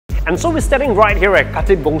And so we're standing right here at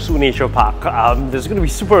Khatib Bongsu Nature Park. There's going to be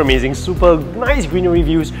super amazing, super nice greenery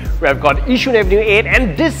views. We've got Yishun Avenue 8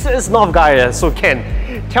 and this is North Gaia. So Ken,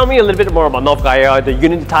 tell me a little bit more about North Gaia, the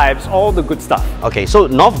unit types, all the good stuff. Okay, so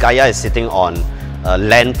North Gaia is sitting on a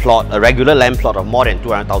land plot, a regular land plot of more than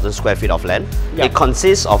 200,000 square feet of land. Yep. It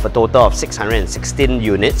consists of a total of 616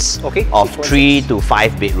 units of 3 to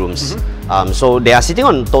 5 bedrooms. So they are sitting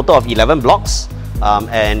on a total of 11 blocks.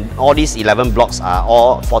 And all these 11 blocks are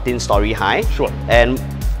all 14-story high. And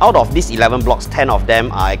out of these 11 blocks, 10 of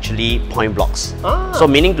them are actually point blocks. So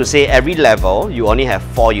meaning to say every level, you only have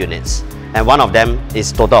 4 units. And one of them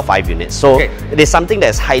is total of 5 units. So it is something that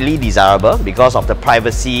is highly desirable because of the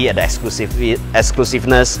privacy and the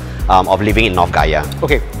exclusiveness of living in North Gaia.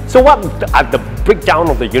 Okay, so what are the breakdown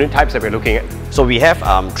of the unit types that we're looking at? So we have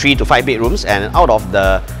 3 to 5 bedrooms, and out of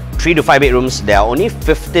the 3 to 5 bedrooms, there are only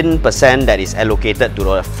 15% that is allocated to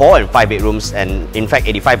the 4 and 5 bedrooms, and in fact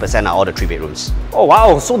 85% are all the 3 bedrooms. Oh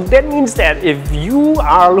wow, so that means that if you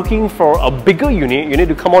are looking for a bigger unit, you need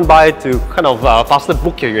to come on by to kind of faster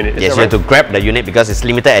book your unit. Yes, you have to grab the unit because it's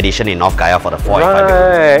limited edition in North Gaia for the 4 and 5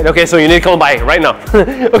 bedrooms. Okay, so you need to come on by right now.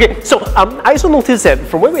 Okay, so I also noticed that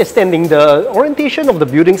from where we're standing, the orientation of the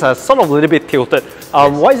buildings are sort of a little bit tilted.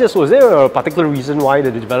 Why is this so? Is there a particular reason why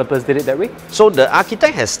the developers did it that way? So the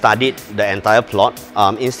architect has studied the entire plot.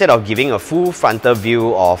 Instead of giving a full frontal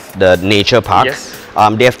view of the nature park,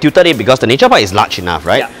 they have tilted it because the nature park is large enough,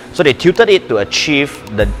 right? So they tilted it to achieve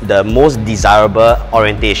the most desirable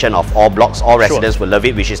orientation of all blocks. All residents will love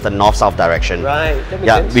it, which is the north-south direction. Right, that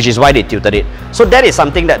makes sense. Which is why they tilted it. So that is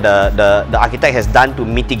something that the architect has done to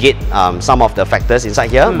mitigate some of the factors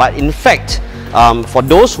inside here. But in fact, for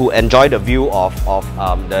those who enjoy the view of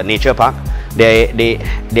the nature park,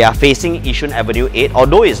 they are facing Yishun Avenue 8,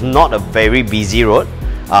 although it's not a very busy road.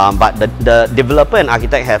 But the developer and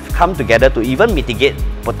architect have come together to even mitigate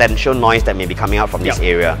potential noise that may be coming out from this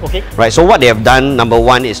area. Right. So what they have done, number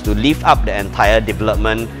one, is to lift up the entire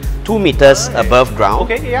development 2 meters above ground.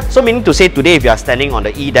 So meaning to say, today if you are standing on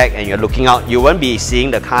the E deck and you're looking out, you won't be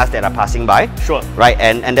seeing the cars that are passing by. Right.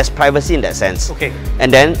 And there's privacy in that sense.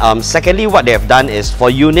 And then secondly, what they have done is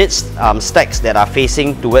for units, stacks that are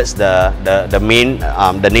facing towards the main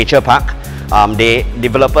the nature park, the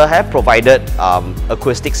developer have provided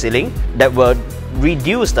acoustic ceiling that will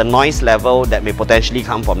reduce the noise level that may potentially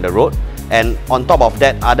come from the road. And on top of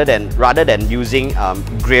that, rather than using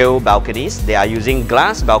grille balconies, they are using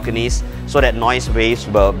glass balconies so that noise waves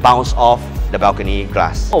will bounce off the balcony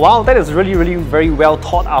glass. Oh wow, that is really very well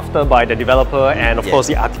thought after by the developer and of course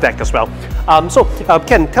the architect as well. So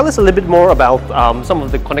Ken, tell us a little bit more about some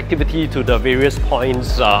of the connectivity to the various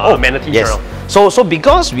points, amenities around. So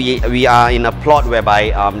because we are in a plot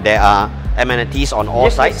whereby there are amenities on all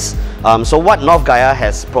sides. So what North Gaia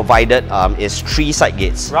has provided is 3 side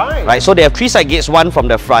gates. Right. So they have 3 side gates, one from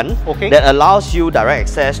the front that allows you direct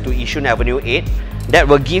access to Yishun Avenue 8. That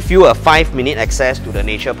will give you a 5-minute access to the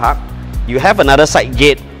nature park. You have another side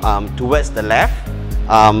gate towards the left,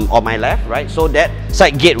 on my left, right? So that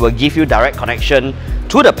side gate will give you direct connection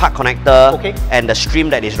to the park connector and the stream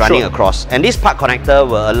that is running across. And this park connector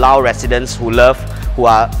will allow residents who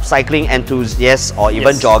are cycling enthusiasts or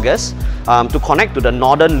even joggers to connect to the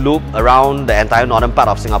northern loop around the entire northern part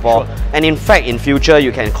of Singapore. And in fact, in future,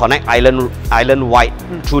 you can connect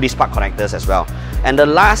island-wide through these park connectors as well. And the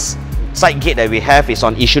last side gate that we have is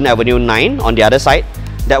on Yishun Avenue 9 on the other side.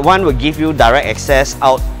 That one will give you direct access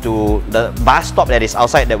out to the bus stop that is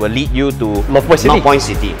outside that will lead you to North Point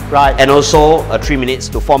City. Right. And also a 3 minutes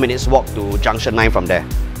to 4 minutes walk to Junction 9 from there.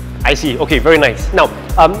 I see. Okay, very nice. Now,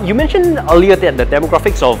 you mentioned earlier that the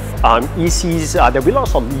demographics of ECs, there will be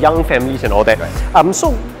lots of young families and all that.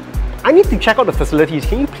 So I need to check out the facilities.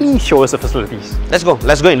 Can you please show us the facilities? Let's go.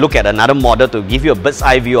 Let's go and look at another model to give you a bird's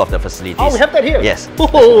eye view of the facilities. Oh, we have that here? Yes.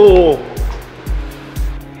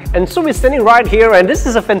 And so we're standing right here, and this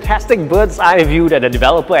is a fantastic bird's eye view that the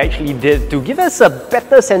developer actually did to give us a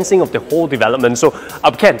better sensing of the whole development. So,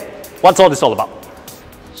 Ken, what's all this all about?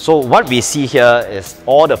 So what we see here is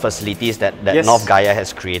all the facilities that North Gaia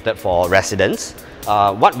has created for residents.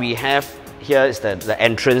 What we have here is the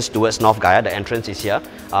entrance towards North Gaia. The entrance is here.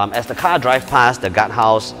 As the car drive past the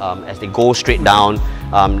guardhouse, as they go straight down,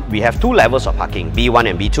 we have 2 levels of parking, B1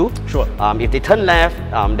 and B2. If they turn left,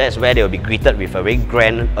 that's where they will be greeted with a very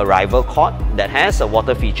grand arrival court that has a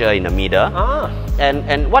water feature in the middle.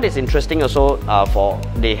 And what is interesting also,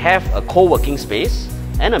 they have a co-working space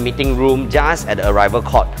and a meeting room just at the arrival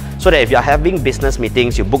court. so that if you're having business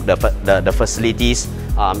meetings, you book the facilities,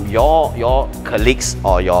 your colleagues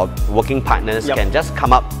or your working partners can just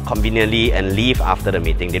come up conveniently and leave after the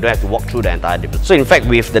meeting. They don't have to walk through the entire development. So in fact,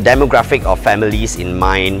 with the demographic of families in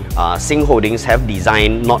mind, Sing Holdings have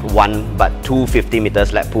designed not one but two 50-meter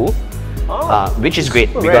slab pool. Which is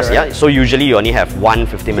great because so usually you only have one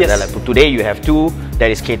 50-meter lap pool. Today you have two that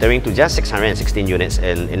is catering to just 616 units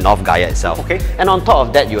in North Gaia itself. And on top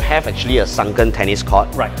of that, you have actually a sunken tennis court,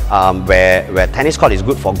 where tennis court is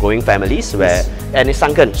good for growing families, and it's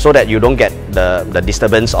sunken so that you don't get the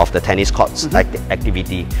disturbance of the tennis court's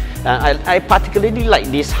activity. I particularly like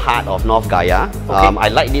this heart of North Gaia. I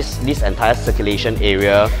like this entire circulation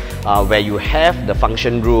area where you have the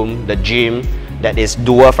function room, the gym, that is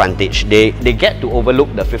dual frontage. They get to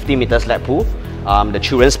overlook the 50-meter slab pool, the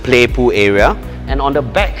children's play pool area, and on the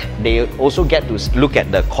back they also get to look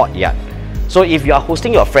at the courtyard. So if you are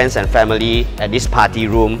hosting your friends and family at this party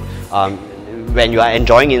room, when you are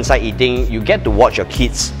enjoying inside eating, you get to watch your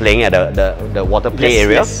kids playing at the water play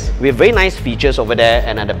area. We have very nice features over there,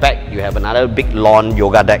 and at the back you have another big lawn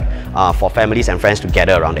yoga deck for families and friends to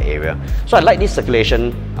gather around the area. So I like this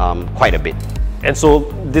circulation quite a bit. And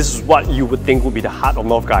so this is what you would think would be the heart of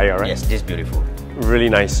North Gaia, right? Yes, this is beautiful. Really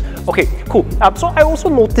nice. Okay, cool. So I also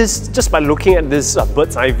noticed, just by looking at this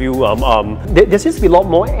bird's eye view, there seems to be a lot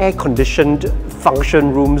more air-conditioned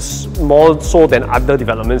function rooms, more so than other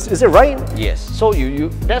developments. Is it right? Yes. So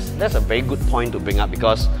that's a very good point to bring up,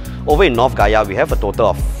 because over in North Gaia, we have a total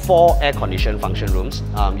of 4 air-conditioned function rooms.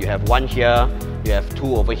 You have one here, you have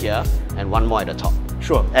 2 over here, and one more at the top.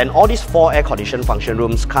 Sure. And all these 4 air-conditioned function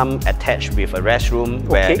rooms come attached with a restroom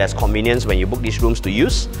where there's convenience when you book these rooms to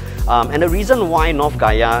use. And the reason why North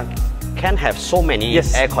Gaia can have so many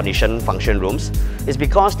air-conditioned function rooms is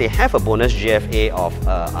because they have a bonus GFA of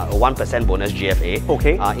a 1% bonus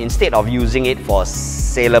GFA. Instead of using it for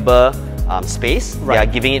saleable space, they are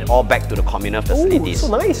giving it all back to the communal facilities. Ooh,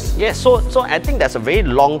 so nice. Yes, so I think that's a very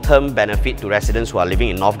long-term benefit to residents who are living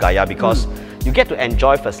in North Gaia, because you get to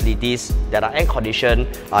enjoy facilities that are air-conditioned.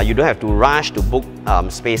 You don't have to rush to book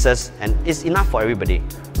spaces, and it's enough for everybody.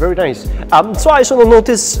 Very nice. So I also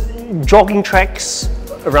noticed jogging tracks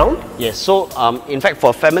around? Yes, so in fact,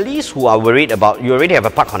 for families who are worried about, you already have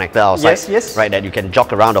a park connector outside, right, that you can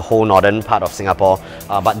jog around the whole northern part of Singapore.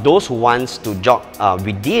 But those who want to jog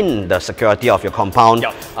within the security of your compound,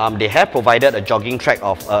 they have provided a jogging track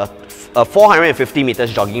of a 450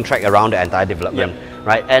 meters jogging track around the entire development,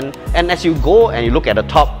 right? And as you go and you look at the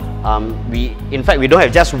top, in fact we don't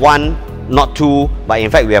have just one, not 2, but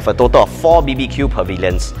in fact we have a total of 4 BBQ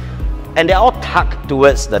pavilions. And they're all tucked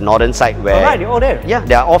towards the northern side where... Alright, they're all there. Yeah,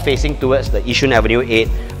 they are all facing towards the Yishun Avenue 8,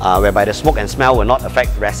 whereby the smoke and smell will not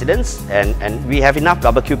affect residents, and we have enough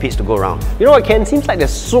barbecue pits to go around. You know what, Ken? Seems like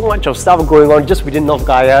there's so much of stuff going on just within North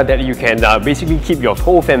Gaia that you can basically keep your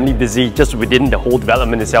whole family busy just within the whole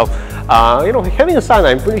development itself. You know, having a son,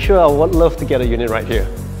 I'm pretty sure I would love to get a unit right here.